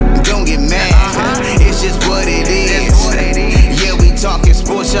don't get mad. It's just what it is. Yeah, we talking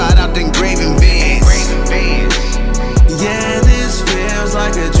sports, shout out to Engraving Vans. Yeah, this feels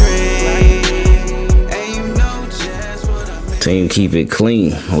like a dream. And you know just what I mean. Team Keep It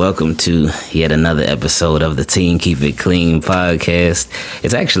Clean. Welcome to yet another episode of the Team Keep It Clean podcast.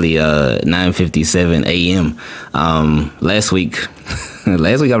 It's actually 9:57 a.m. Last week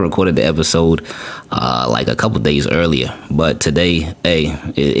I recorded the episode like a couple days earlier, but today,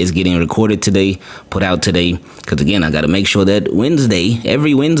 it's getting recorded today, put out today, because again, I got to make sure that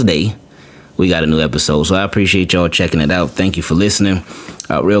every Wednesday, we got a new episode. So I appreciate y'all checking it out. Thank you for listening.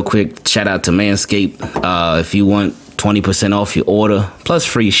 Real quick, shout out to Manscaped. If you want 20% off your order plus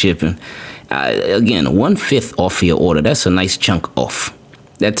free shipping, again, 1/5 off your order. That's a nice chunk off.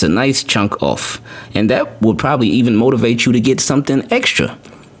 And that would probably even motivate you to get something extra.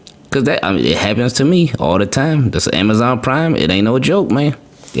 Because it happens to me all the time. That's Amazon Prime. It ain't no joke, man.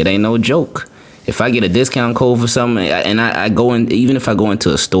 It ain't no joke. If I get a discount code for something, and I go in, even if I go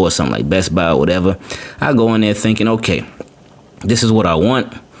into a store, something like Best Buy or whatever, I go in there thinking, okay, this is what I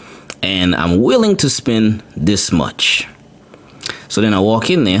want, and I'm willing to spend this much. So then I walk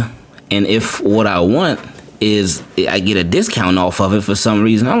in there, and if what I want is I get a discount off of it for some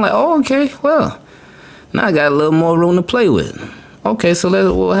reason, I'm like, oh, okay, well, now I got a little more room to play with. Okay, so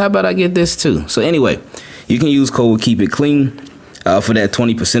how about I get this too? So anyway, you can use code Keep It Clean for that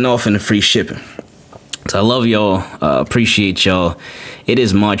 20% off and the free shipping. So I love y'all, appreciate y'all. It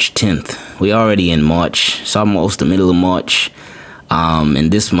is March 10th. We already in March. It's almost the middle of March.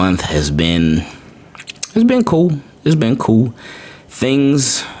 And this month it's been cool. It's been cool.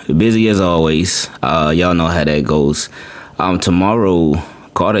 Things busy as always. Y'all know how that goes. Tomorrow,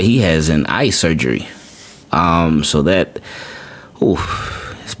 Carter, he has an eye surgery. So that,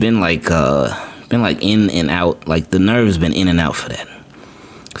 it's been like in and out. Like the nerve's been in and out for that.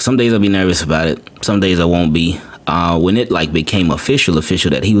 Some days I'll be nervous about it. Some days I won't be. When it like became official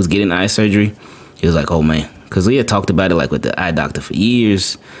that he was getting eye surgery, he was like, oh man, because we had talked about it like with the eye doctor for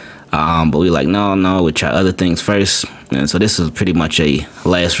years. But we were like, no, we'll try other things first. And so this is pretty much a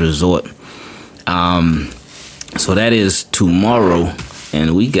last resort. So that is tomorrow.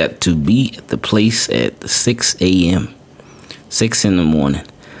 And we got to be at the place at 6 a.m. 6 in the morning.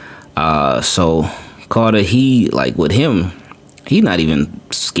 So Carter, he, like with him, he's not even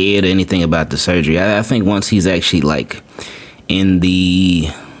scared or anything about the surgery. I think once he's actually like in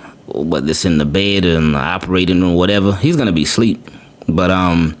the bed or in the operating room, whatever, he's going to be asleep. But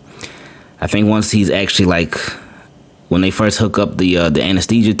I think once he's actually like, when they first hook up the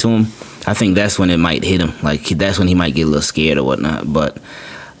anesthesia to him, I think that's when it might hit him. Like that's when he might get a little scared or whatnot. But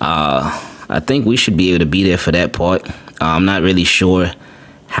I think we should be able to be there for that part. I'm not really sure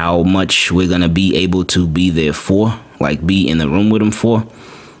how much we're going to be able to be there for, like be in the room with him for.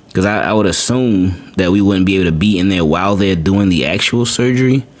 Because I would assume that we wouldn't be able to be in there while they're doing the actual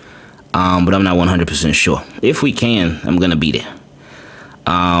surgery. But I'm not 100% sure. If we can, I'm going to be there.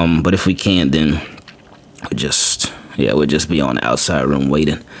 But if we can't, then we'll just be on the outside room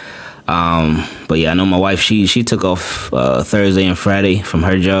waiting. But yeah, I know my wife, she took off Thursday and Friday from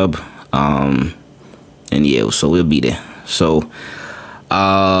her job. And yeah, so we'll be there. So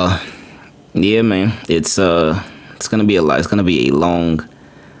yeah, man, it's gonna be a lot. It's gonna be a long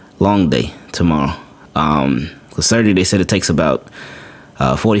day tomorrow. The surgery, they said it takes about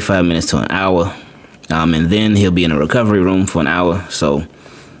 45 minutes to an hour. And then he'll be in a recovery room for an hour. So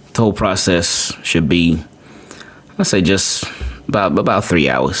the whole process should be, let's say, just about 3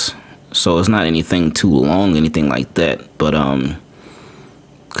 hours. So it's not anything too long, anything like that. But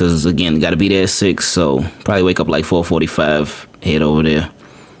because again, got to be there at 6. So probably wake up like 4:45, head over there.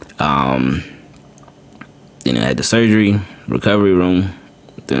 Then I had the surgery, recovery room.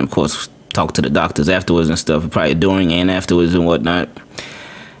 Then of course talk to the doctors afterwards and stuff, probably during and afterwards and whatnot.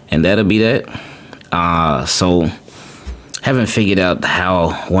 And that'll be that. So haven't figured out how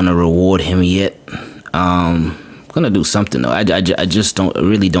I want to reward him yet. Gonna do something though. I just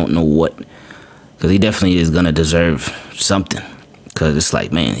really don't know what, because he definitely is gonna deserve something. Because it's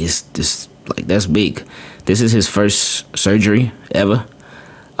like, man, this like that's big. This is his first surgery ever.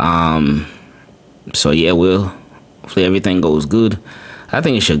 So yeah, hopefully everything goes good. I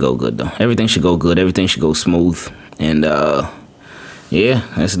think it should go good though. Everything should go good. Everything should go smooth. And yeah,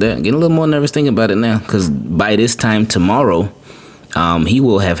 that's that. Getting a little more nervous thinking about it now, because by this time tomorrow, he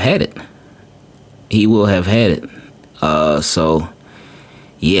will have had it. So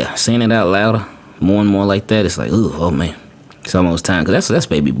yeah, saying it out louder, more and more like that, it's like, ooh, oh man, it's almost time. Because that's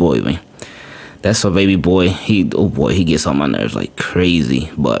baby boy, man. That's my baby boy. He gets on my nerves like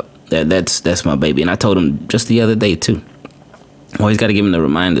crazy. But that's my baby. And I told him just the other day too. Always got to give him the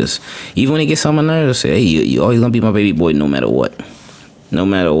reminders. Even when he gets on my nerves, say, hey, you always gonna be my baby boy no matter what. No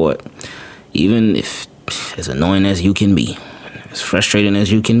matter what. Even if as annoying as you can be, as frustrating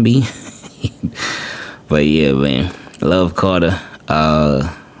as you can be. But yeah, man, love Carter.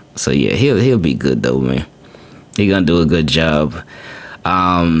 So yeah, he'll be good though, man. He gonna do a good job.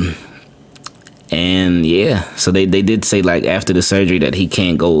 And yeah, so they did say like after the surgery that he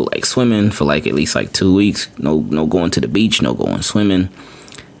can't go like swimming for like at least like 2 weeks. No going to the beach, no going swimming,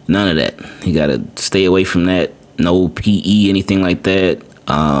 none of that. He gotta stay away from that. No PE, anything like that.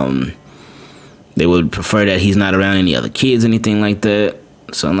 They would prefer that he's not around any other kids, anything like that.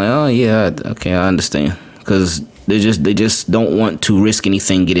 So I'm like, oh yeah, okay, I understand, because they just don't want to risk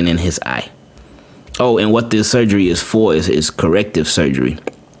anything getting in his eye. Oh, and what this surgery is for is corrective surgery.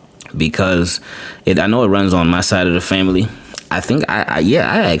 Because I know it runs on my side of the family. I think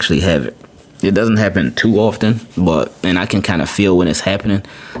I actually have it. It doesn't happen too often, and I can kind of feel when it's happening,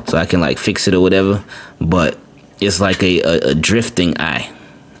 so I can like fix it or whatever. But it's like a drifting eye,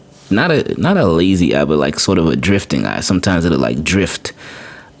 not a lazy eye, but like sort of a drifting eye. Sometimes it'll like drift,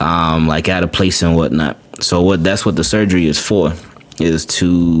 like out of place and whatnot. So that's what the surgery is for, is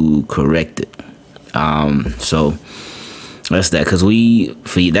to correct it. So. That's that, because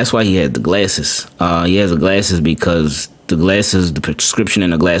that's why he had the glasses. He has the glasses because the prescription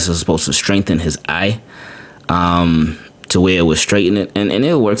in the glasses is supposed to strengthen his eye, to where it would straighten it, and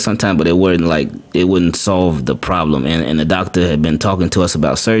it'll work sometime, but it wouldn't solve the problem. And the doctor had been talking to us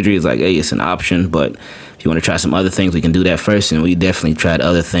about surgery. It's like, hey, it's an option, but if you want to try some other things, we can do that first. And we definitely tried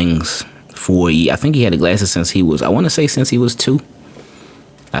other things for a year. I think he had the glasses since he was 2.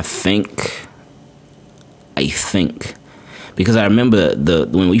 I think. Because I remember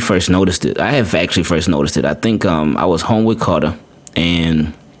when we first noticed it. I have actually first noticed it. I think I was home with Carter,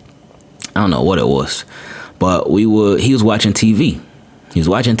 and I don't know what it was, but he was watching TV. He was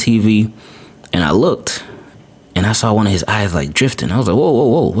watching TV, and I looked, and I saw one of his eyes like drifting. I was like,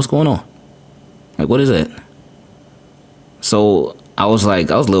 whoa, what's going on? Like, what is that? So I was a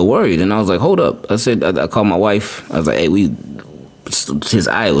little worried, and I was like, hold up. I called my wife. I was like, hey, his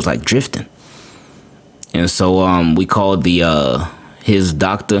eye was like drifting. And so we called his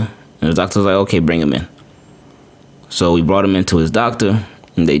doctor, and his doctor was like, okay, bring him in. So we brought him into his doctor,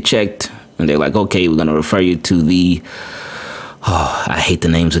 and they checked, and they're like, okay, we're going to refer you to I hate the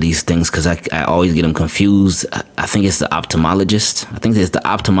names of these things because I always get them confused. I think it's the ophthalmologist. I think it's the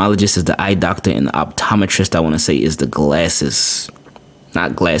ophthalmologist is the eye doctor, and the optometrist, I want to say, is the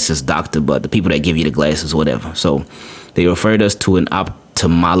not glasses doctor, but the people that give you the glasses, whatever. So they referred us to an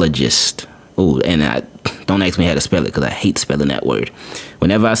ophthalmologist. Oh, and don't ask me how to spell it, because I hate spelling that word.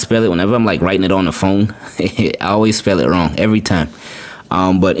 Whenever I spell it, whenever I'm like writing it on the phone, I always spell it wrong every time.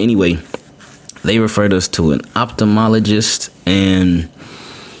 But anyway, they referred us to an ophthalmologist, and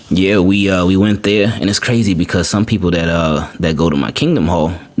yeah, we went there. And it's crazy because some people that go to my Kingdom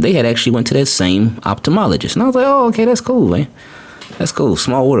Hall, they had actually went to that same ophthalmologist, and I was like, oh, okay, that's cool, man. That's cool.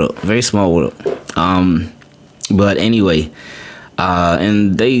 Small world, very small world. But anyway.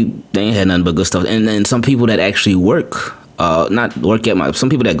 And they ain't had nothing but good stuff. And then some people that actually some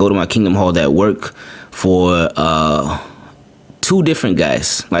people that go to my Kingdom Hall that work for 2 different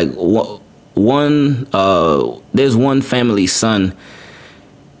guys. Like there's one family's son.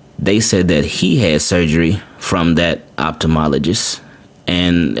 They said that he had surgery from that ophthalmologist,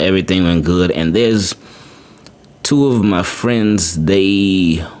 and everything went good. And there's 2 of my friends.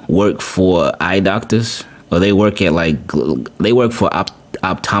 They work for eye doctors. Or they work for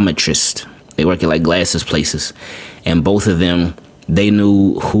optometrists. They work at like glasses places. And both of them, they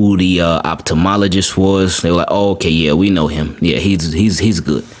knew who the ophthalmologist was. They were like, oh, okay, yeah, we know him. Yeah, he's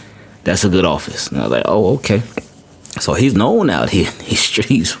good. That's a good office. And I was like, oh, okay. So he's known out here in these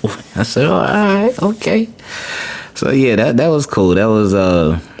streets. I said, all right, okay. So yeah, that was cool. That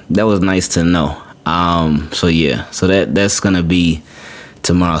was nice to know. So yeah, so that's gonna be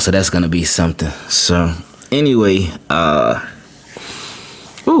tomorrow. So that's gonna be something. So anyway,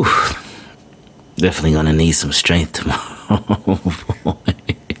 definitely gonna need some strength tomorrow.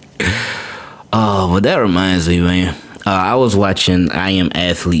 Oh, but that reminds me, man. I was watching I Am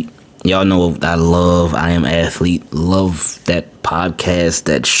Athlete. Y'all know I love I Am Athlete. Love that podcast,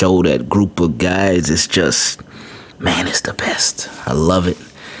 that show, that group of guys. It's just, man, it's the best. I love it.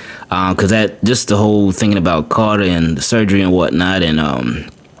 Because just the whole thinking about Carter and the surgery and whatnot,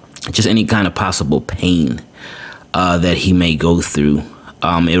 and just any kind of possible pain that he may go through.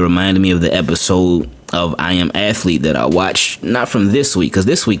 It reminded me of the episode of I Am Athlete that I watched, not from this week, because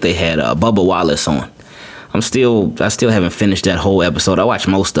this week they had Bubba Wallace on. I still haven't finished that whole episode. I watched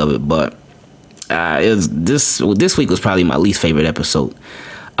most of it, but This week was probably my least favorite episode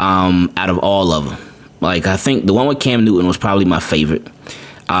out of all of them. Like, I think the one with Cam Newton was probably my favorite,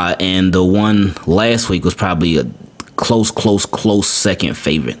 and the one last week was probably a close second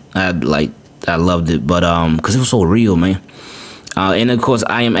favorite. I loved it, but because it was so real, man. And of course,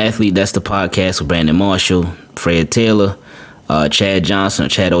 I Am Athlete. That's the podcast with Brandon Marshall, Fred Taylor, Chad Johnson,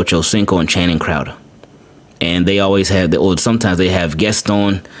 Chad Ochocinco, and Channing Crowder. And they always have, or sometimes they have guests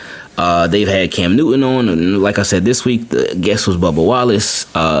on. They've had Cam Newton on, and like I said, this week the guest was Bubba Wallace.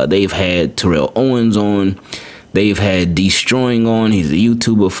 They've had Terrell Owens on. They've had Destroying on. He's a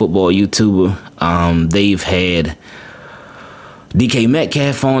YouTuber, football YouTuber. They've had DK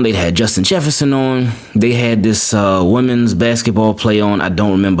Metcalf on. They had Justin Jefferson on. They had this women's basketball player on. I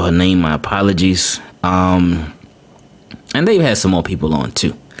don't remember her name. My apologies. And they've had some more people on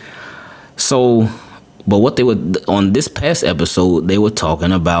too. So, but what they were on this past episode, they were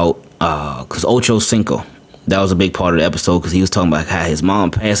talking about because Ocho Cinco, that was a big part of the episode because he was talking about how his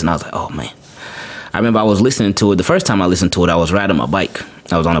mom passed, and I was like, oh man. I remember I was listening to it. The first time I listened to it, I was riding my bike.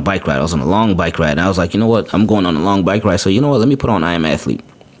 I was on a bike ride. I was on a long bike ride. And I was like, you know what? I'm going on a long bike ride. So you know what? Let me put on I Am Athlete.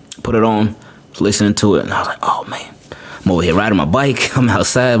 Put it on. Was listening to it. And I was like, oh, man. I'm over here riding my bike. I'm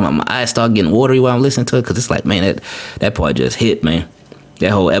outside. My eyes start getting watery while I'm listening to it. Because it's like, man, that part just hit, man.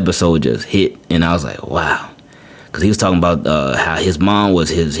 That whole episode just hit. And I was like, wow. Because he was talking about how his mom was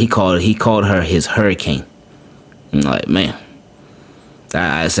he called her his hurricane. And I'm like, man.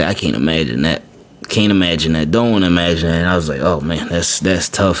 I said, I can't imagine that. Can't imagine that. Don't want to imagine that. And I was like, oh man, that's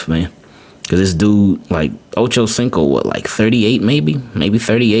tough, man. Because this dude, like Ocho Cinco, what, like 38 maybe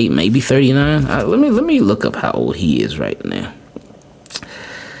 38, maybe 39. Let me look up how old he is right now.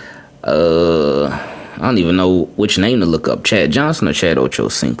 I don't even know which name to look up. Chad Johnson or Chad Ocho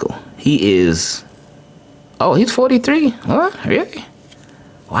Cinco. He is. Oh, he's 43. What? Really?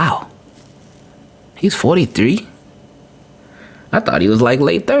 Wow. He's 43. I thought he was like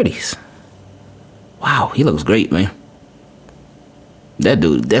late 30s. Wow, he looks great, man. That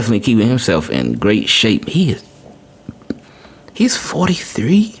dude definitely keeping himself in great shape. He's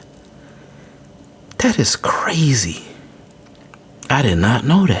 43? That is crazy. I did not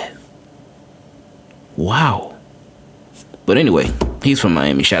know that. Wow. But anyway, he's from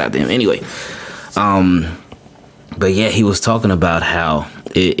Miami. Shout out to him. Anyway, but yeah, he was talking about how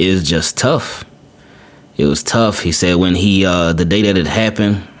it is just tough. It was tough. He said when the day that it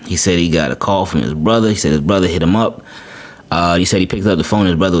happened, he said he got a call from his brother. He said his brother hit him up. He said he picked up the phone.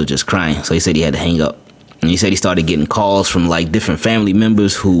 His brother was just crying. So he said he had to hang up. And he said he started getting calls from like different family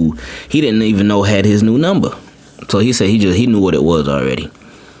members who he didn't even know had his new number. So he said he knew what it was already.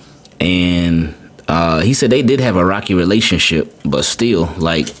 And he said they did have a rocky relationship, but still,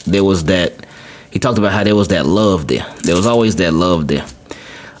 like, there was that. He talked about how there was that love there. There was always that love there.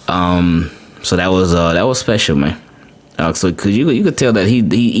 So that was special, man. So cause you could tell that he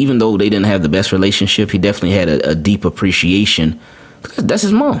even though they didn't have the best relationship, he definitely had a deep appreciation. That's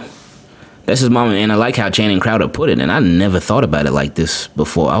his mom. That's his mom, and I like how Channing Crowder put it. And I never thought about it like this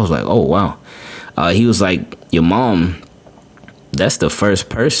before. I was like, oh wow. He was like, your mom. That's the first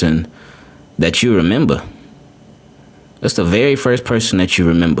person that you remember. That's the very first person that you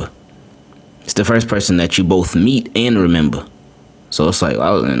remember. It's the first person that you both meet and remember. So it's like,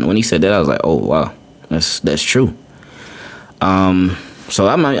 and when he said that, I was like, oh wow, that's true. So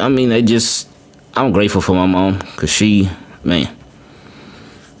I mean, I'm grateful for my mom, cause she's a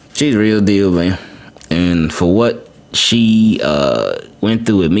real deal, man. And for what she went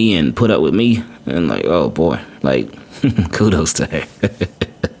through with me and put up with me, and like, oh boy, like kudos to her.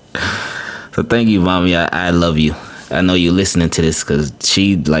 So thank you, mommy. I love you. I know you're listening to this, cause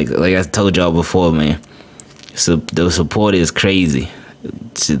she like I told y'all before, man. So the support is crazy.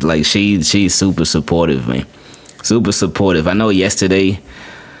 She's super supportive, man. Super supportive. I know yesterday,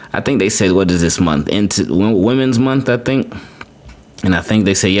 I think they said, what is this month? Into Women's Month, I think. And I think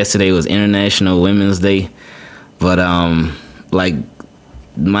they said yesterday was International Women's Day. But like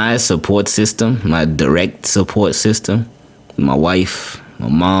my support system, my direct support system, my wife, my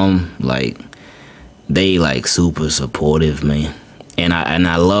mom, like they like super supportive, man. And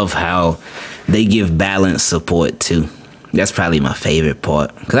I love how they give balanced support too. That's probably my favorite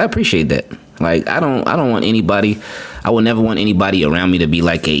part, cause I appreciate that. Like I don't want anybody. I would never want anybody around me to be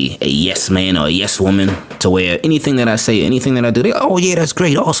like a yes man or a yes woman, to where anything that I say, anything that I do, they, oh yeah, that's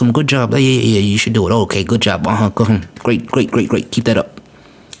great, awesome, good job, yeah, you should do it. Okay, good job, great, keep that up.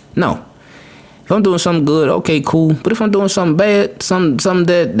 No, if I'm doing something good, okay, cool. But if I'm doing something bad, something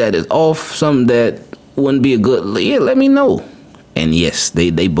that is off, something that wouldn't be a good, yeah, let me know. And yes,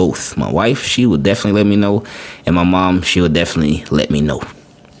 they both. My wife, she would definitely let me know, and my mom, she would definitely let me know.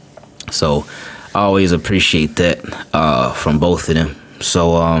 So, I always appreciate that from both of them.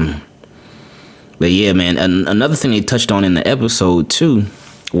 So, but yeah, man. And another thing they touched on in the episode too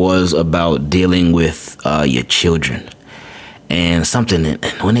was about dealing with your children, and something. And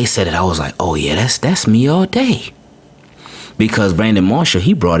when they said it, I was like, oh yeah, that's me all day. Because Brandon Marshall,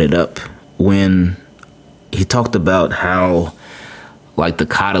 he brought it up when he talked about how, like, the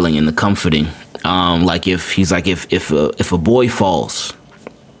coddling and the comforting. Like if a boy falls,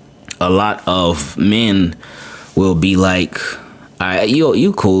 a lot of men will be like, all right,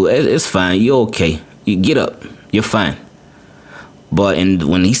 you cool, it's fine, you okay, you get up, you're fine. But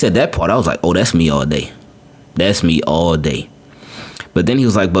when he said that part, I was like, oh, that's me all day. That's me all day. But then he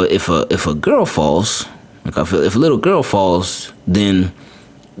was like, but if a girl falls, like if a little girl falls, then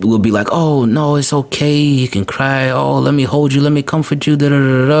we'll be like, oh no, it's okay, you can cry, oh, let me hold you, let me comfort you, da da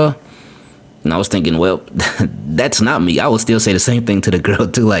da da. And I was thinking, well, that's not me. I would still say the same thing to the girl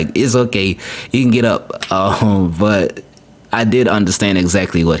too, like, it's okay, you can get up. But I did understand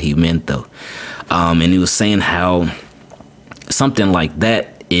exactly what he meant though. And he was saying how something like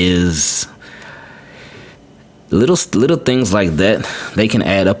that is little things like that, they can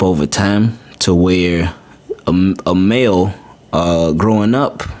add up over time to where a male growing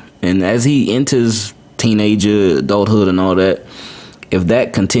up, and as he enters teenager, adulthood and all that, if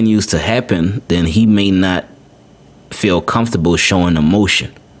that continues to happen, then he may not feel comfortable showing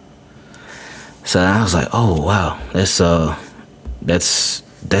emotion. So I was like, oh wow, that's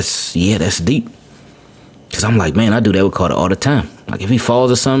deep. Cause I'm like, man, I do that with Carter all the time. Like if he falls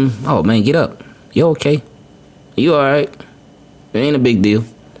or something, oh man, get up. You okay? You all right? It ain't a big deal.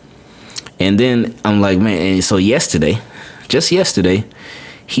 And then I'm like, man, and so just yesterday,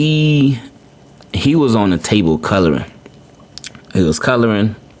 he was on the table coloring. He was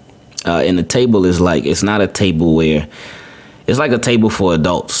coloring, and the table is like, it's not a table where, it's like a table for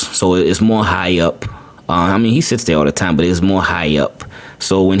adults. So it's more high up. I mean, he sits there all the time, but it's more high up.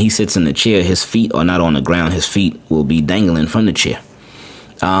 So when he sits in the chair, his feet are not on the ground. His feet will be dangling from the chair.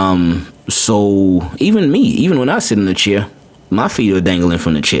 So even when I sit in the chair, my feet are dangling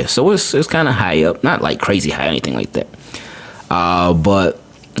from the chair. So it's kind of high up, not like crazy high or anything like that. But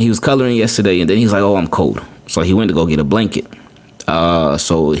he was coloring yesterday, and then he's like, oh, I'm cold. So he went to go get a blanket.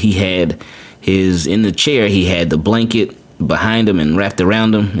 So he had in the chair, he had the blanket behind him and wrapped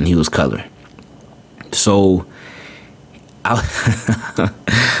around him, and he was coloring. So I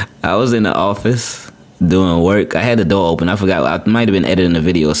was in the office doing work. I had the door open. I forgot. I might have been editing a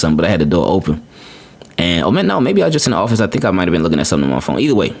video or something, but I had the door open. And maybe I was just in the office. I think I might have been looking at something on my phone.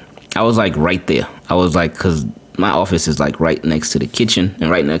 Either way, I was like right there. I was like, because my office is like right next to the kitchen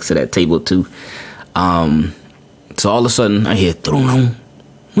and right next to that table too. So all of a sudden I hear throom.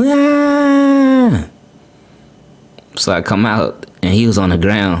 So I come out and he was on the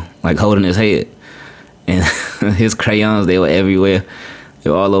ground, like holding his head. And his crayons, they were everywhere. They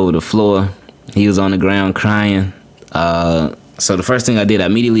were all over the floor. He was on the ground crying. So the first thing I did,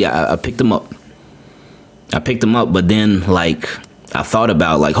 immediately I picked him up. But then like I thought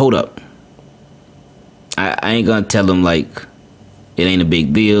about like, hold up. I ain't gonna tell him like it ain't a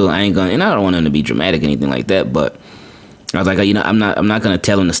big deal. And I don't want him to be dramatic or anything like that. But I was like, I'm not gonna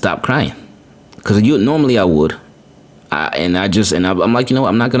tell him to stop crying, because normally I would. I'm like,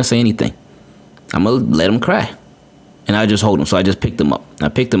 I'm not gonna say anything. I'm gonna let him cry, and I just hold him. So I just picked him up. I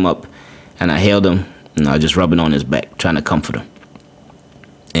picked him up, and I held him, and I was just rubbing on his back, trying to comfort him.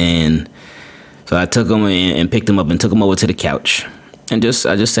 And so I took him and picked him up and took him over to the couch, and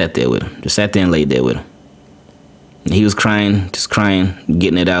I just sat there with him. Just sat there and laid there with him. And he was crying, just crying,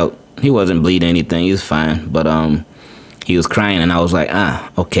 getting it out. He wasn't bleeding or anything. He was fine, but he was crying, and I was like,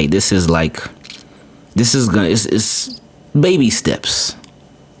 okay, it's baby steps.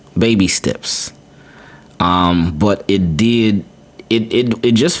 But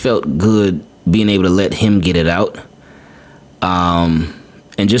it just felt good being able to let him get it out, and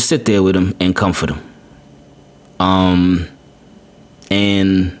just sit there with him and comfort him.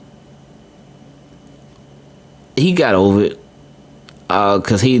 And he got over it,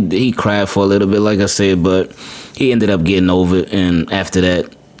 cause he cried for a little bit, like I said, but he ended up getting over it, and after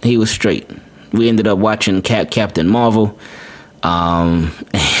that, he was straight. We ended up watching Captain Marvel, and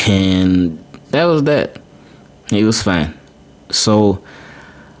that was that. He was fine. So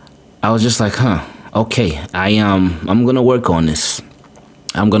I was just like, okay, I'm gonna work on this.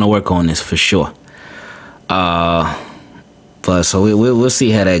 I'm gonna work on this for sure. But so we'll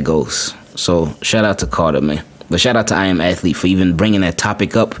see how that goes. So shout out to Carter, man. But shout out to I Am Athlete for even bringing that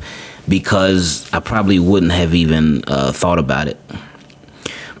topic up, because I probably wouldn't have even thought about it.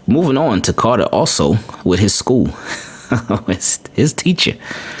 Moving on to Carter also with his school, his teacher.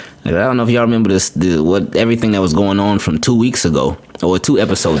 I don't know if y'all remember everything that was going on from 2 weeks ago or 2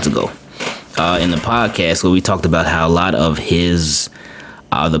 episodes ago in the podcast where we talked about how a lot of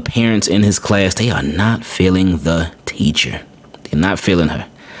the parents in his class, they are not feeling the teacher. They're not feeling her.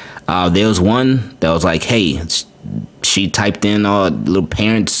 There was one that was like, hey, she typed in a little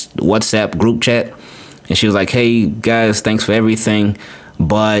parents WhatsApp group chat, and she was like, hey guys, thanks for everything,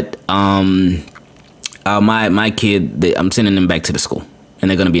 but my kid, I'm sending them back to the school, and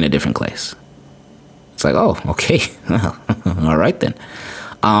they're gonna be in a different class. It's like, oh, okay, all right then.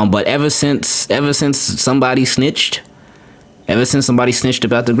 But ever since somebody snitched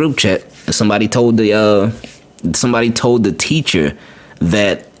about the group chat, somebody told the teacher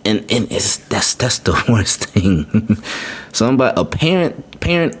that, and that's the worst thing.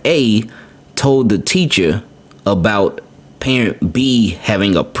 Parent A told the teacher about parent B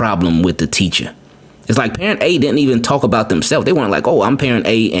having a problem with the teacher. It's like parent A didn't even talk about themselves. They weren't like, oh, I'm parent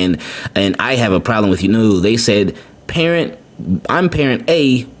A and I have a problem with you. No, they said I'm parent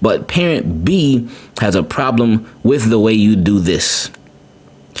A, but parent B has a problem with the way you do this.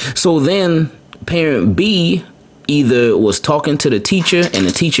 So then parent B either was talking to the teacher and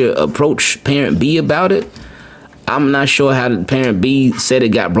the teacher approached parent B about it. I'm not sure how the parent B said it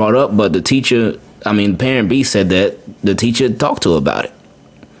got brought up, but parent B said that the teacher talked to her about it.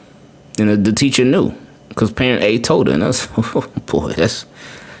 And the teacher knew because parent A told her. And I was, oh boy, that's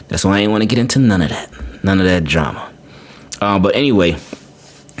why I didn't want to get into none of that drama. But anyway,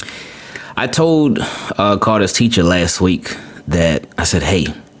 I told Carter's teacher last week that I said, hey,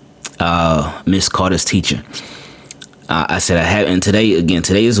 Miss Carter's teacher, I said and today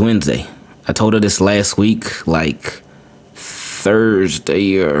is Wednesday. I told her this last week, like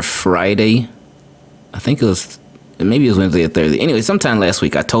Thursday or Friday. I think maybe it was Wednesday or Thursday. Anyway, sometime last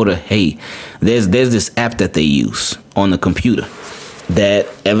week, I told her, hey, there's this app that they use on the computer that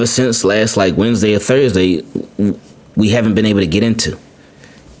ever since last like Wednesday or Thursday, we haven't been able to get into.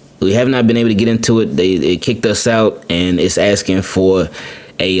 We have not been able to get into it. They kicked us out, and it's asking for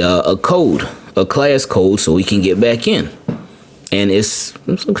a code, a class code, so we can get back in. And it's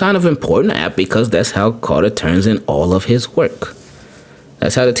some kind of important app because that's how Carter turns in all of his work.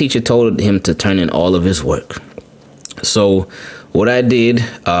 That's how the teacher told him to turn in all of his work. So what I did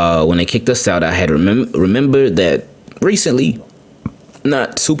when they kicked us out, I had remembered that recently,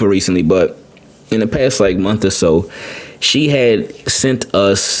 not super recently, but in the past like month or so, she had sent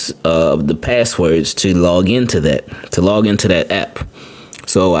us the passwords to log into that app.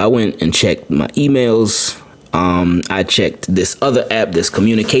 So I went and checked my emails. I checked this other app, this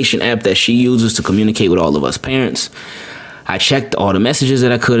communication app that she uses to communicate with all of us parents. I checked all the messages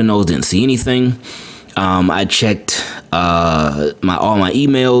that I could in those, didn't see anything. I checked all my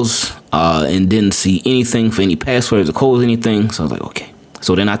emails and didn't see anything for any passwords or codes, anything. So I was like, okay.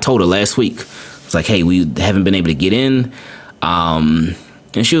 So then I told her last week, it's like, hey, we haven't been able to get in. And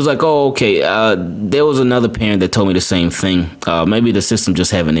she was like, oh, okay. There was another parent that told me the same thing. Maybe the system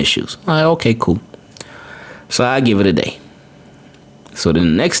just having issues. I'm like, okay, cool. So I give it a day. So then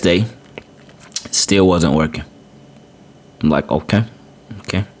the next day, it still wasn't working. I'm like, okay,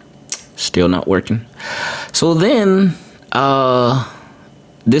 still not working. So then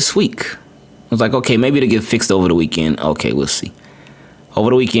this week, I was like, okay, maybe it'll get fixed over the weekend. Okay, we'll see.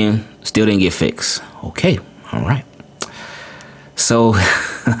 Over the weekend, still didn't get fixed. Okay, all right. So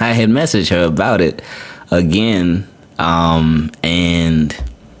I had messaged her about it again, and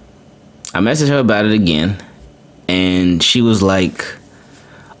I messaged her about it again, and she was like,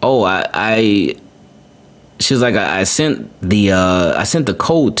 "Oh, she was like, I sent the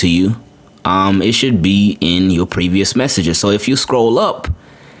code to you. It should be in your previous messages. So if you scroll up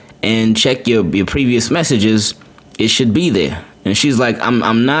and check your previous messages, it should be there." And she's like,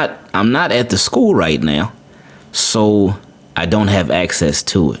 I'm not at the school right now, so I don't have access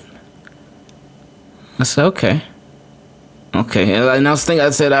to it. I said, okay. And I was thinking, I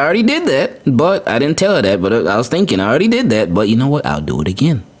said, I already did that, but I didn't tell her that. But I was thinking, I already did that, but you know what? I'll do it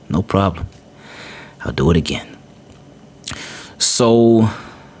again. No problem. I'll do it again. So,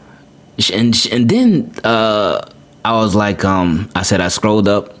 and then I was like, I said I scrolled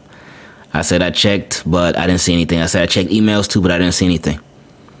up. I said I checked, but I didn't see anything. I said I checked emails too, but I didn't see anything.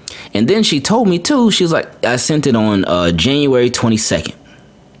 And then she told me too, she was like, I sent it on January 22nd.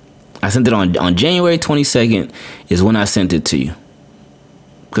 I sent it on January 22nd is when I sent it to you.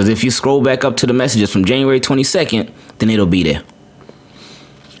 Because if you scroll back up to the messages from January 22nd, then it'll be there.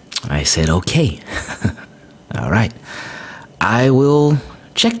 I said, okay. All right. I will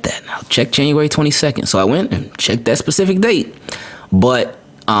check that. I'll check January 22nd. So I went and checked that specific date. But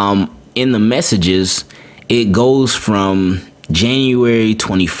in the messages, it goes from January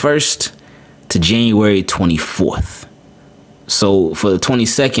 21st to January 24th. So for the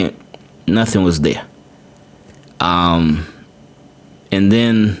 22nd, nothing was there. And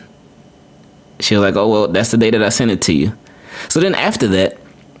then she was like, oh, well, that's the day that I sent it to you. So then after that,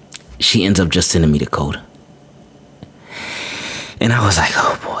 she ends up just sending me the code. And I was like,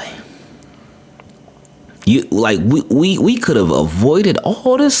 oh boy. We could have avoided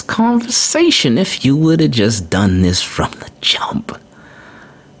all this conversation if you would have just done this from the jump.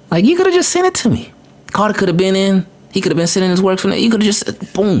 Like, you could have just sent it to me. Carter could have been in. He could have been sending his work from there. You could have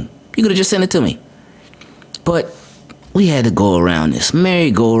just, boom. You could have just sent it to me. But we had to go around this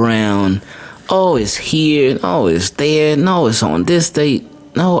merry-go-round. Oh, it's here. Oh, it's there. No, it's on this date.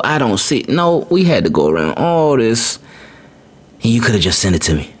 No, I don't see it. No, we had to go around all this. And you could have just sent it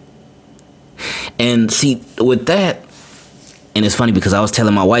to me. And see, with that, and it's funny because I was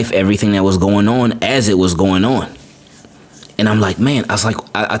telling my wife everything that was going on as it was going on. And I'm like, man,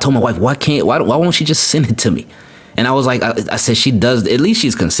 I told my wife, why won't she just send it to me? And I was like, I said, she does, at least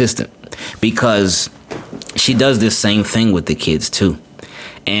she's consistent, because she does this same thing with the kids too.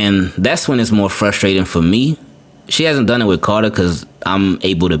 And that's when it's more frustrating for me. She hasn't done it with Carter because I'm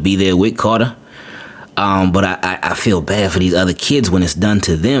able to be there with Carter. But I feel bad for these other kids when it's done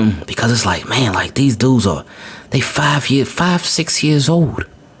to them, because it's like, man, like these dudes they 5, 6 years old.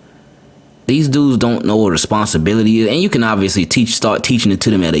 These dudes don't know what responsibility is. And you can obviously start teaching it to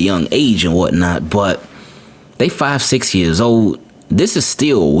them at a young age and whatnot, but they 5, 6 years old. This is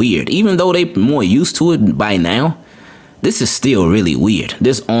still weird. Even though they more used to it by now, this is still really weird.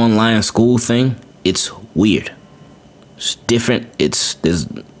 This online school thing, it's weird. It's different. It's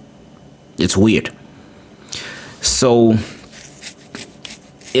weird. So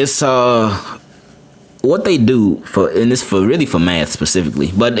it's what they do and it's for math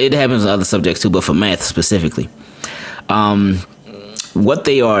specifically, but it happens in other subjects too, but for math specifically, what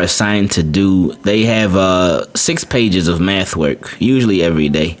they are assigned to do, they have 6 pages of math work, usually every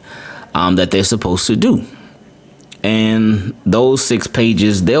day, that they're supposed to do. And those 6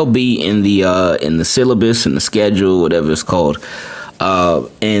 pages, they'll be in the syllabus, in the schedule, whatever it's called. But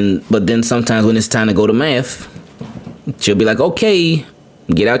then sometimes when it's time to go to math, she'll be like, okay,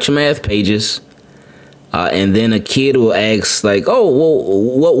 get out your math pages. And then a kid will ask, like, oh,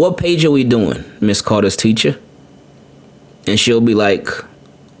 well, what page are we doing, Miss Carter's teacher? And she'll be like,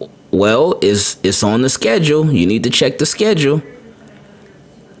 well, it's on the schedule. You need to check the schedule.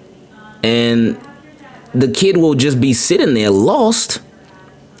 And the kid will just be sitting there lost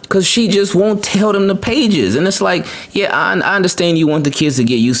because she just won't tell them the pages. And it's like, yeah, I understand you want the kids to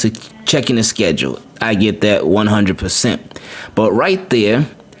get used to checking the schedule. I get that 100%. But right there,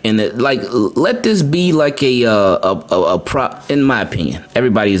 and let this be like a prop. In my opinion,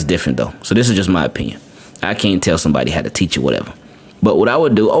 everybody is different though, so this is just my opinion. I can't tell somebody how to teach or whatever. But what I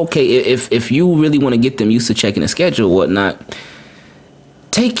would do, okay, if you really want to get them used to checking the schedule or whatnot,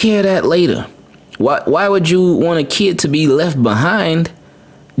 take care of that later. Why would you want a kid to be left behind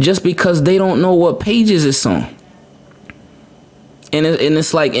just because they don't know what pages it's on? And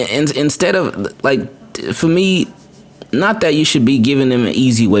it's like, instead of, like, for me, not that you should be giving them an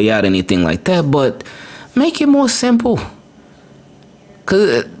easy way out or anything like that, but make it more simple.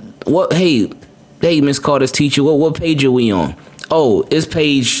 Cause hey, Miss Carter's teacher, what page are we on? Oh, it's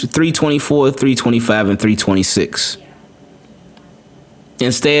page 324, 325, and 326.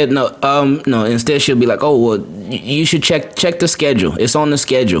 Instead she'll be like, oh, well, you should check the schedule. It's on the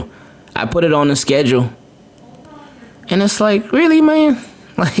schedule. I put it on the schedule. And it's like, really, man?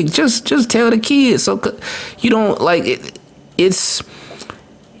 Like, just tell the kids. So you don't, like, it's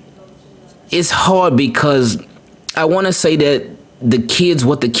hard because I want to say that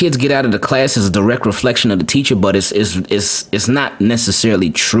what the kids get out of the class is a direct reflection of the teacher, but it's not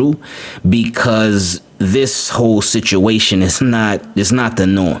necessarily true, because this whole situation is not the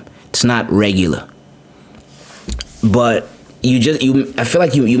norm. It's not regular. But I feel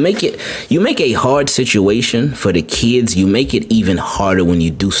like you make a hard situation for the kids. You make it even harder when you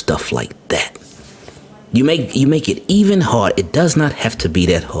do stuff like that. You make it even hard. It does not have to be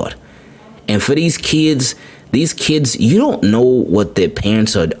that hard. And for these kids, you don't know what their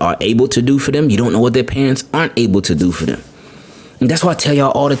parents are able to do for them. You don't know what their parents aren't able to do for them. And that's why I tell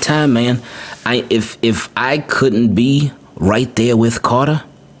y'all all the time, man. If I couldn't be right there with Carter,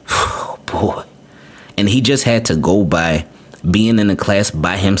 oh boy, and he just had to go by being in the class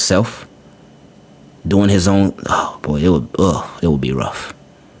by himself, doing his own, oh boy, it would be rough.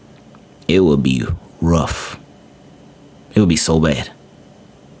 It would be rough. It would be so bad.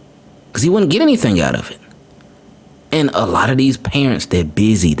 Because he wouldn't get anything out of it. And a lot of these parents, they're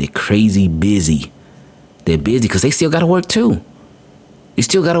busy. They're crazy busy. They're busy because they still got to work too. They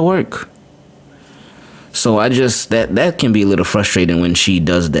still got to work. So I just, that can be a little frustrating when she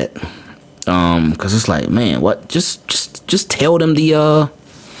does that. Because it's like, man, what? Just tell them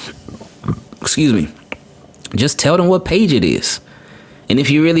excuse me. Just tell them what page it is. And if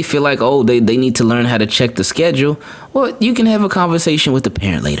you really feel like, oh, they need to learn how to check the schedule, well, you can have a conversation with the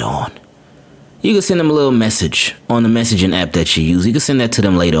parent later on. You can send them a little message on the messaging app that you use. You can send that to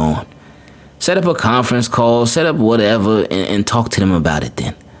them later on. Set up a conference call, set up whatever, and talk to them about it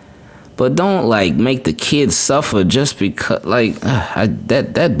then. But don't, like, make the kids suffer just because, like,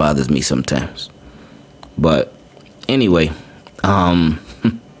 that bothers me sometimes. But anyway,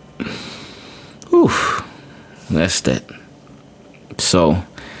 that's that. So,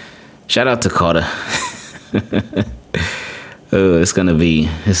 shout out to Carter. This is gonna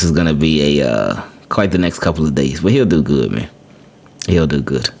be a quite the next couple of days, but he'll do good, man. He'll do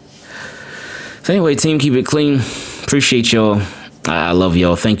good. So anyway, team, keep it clean. Appreciate y'all. I love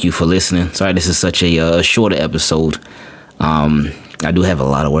y'all. Thank you for listening. Sorry this is such a shorter episode. I do have a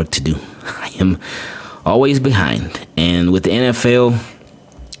lot of work to do. I am always behind, and with the NFL,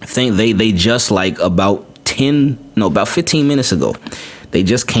 I think they just like about 15 minutes ago, they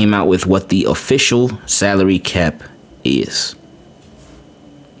just came out with what the official salary cap is.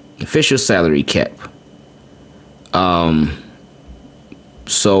 Official salary cap.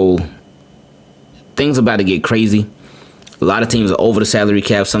 So things about to get crazy. A lot of teams are over the salary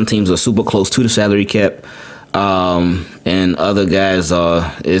cap. Some teams are super close to the salary cap. And other guys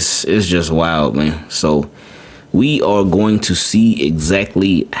are, it's just wild, man. So we are going to see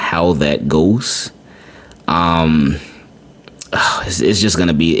exactly how that goes. It's just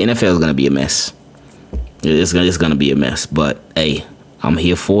gonna be, NFL is gonna be a mess. It's gonna be a mess. But hey, I'm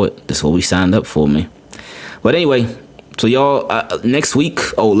here for it. That's what we signed up for, man. But anyway, so y'all, next week.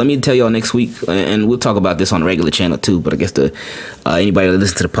 Oh, let me tell y'all next week, and we'll talk about this on the regular channel too. But I guess anybody that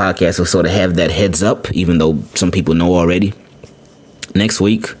listens to the podcast will sort of have that heads up, even though some people know already. Next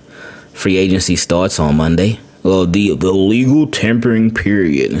week, free agency starts on Monday. Well, the legal tampering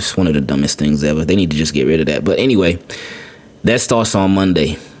period. It's one of the dumbest things ever. They need to just get rid of that. But anyway, that starts on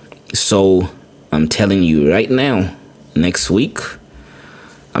Monday. So I'm telling you right now, next week,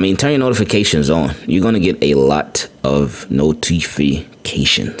 turn your notifications on. You're going to get a lot of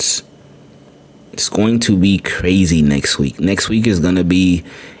notifications. It's going to be crazy next week. Next week is going to be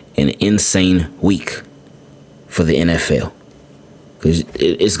an insane week for the NFL. Because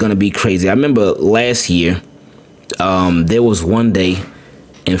it's going to be crazy. I remember last year, there was one day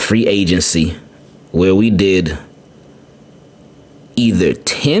in free agency where we did either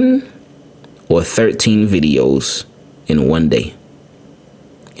 10 or 13 videos in one day.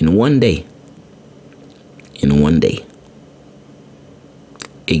 In one day.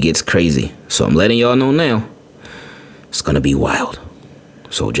 It gets crazy. So I'm letting y'all know now. It's going to be wild.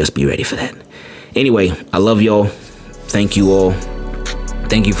 So just be ready for that. Anyway, I love y'all. Thank you all.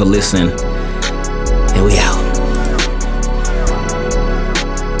 Thank you for listening. And we out.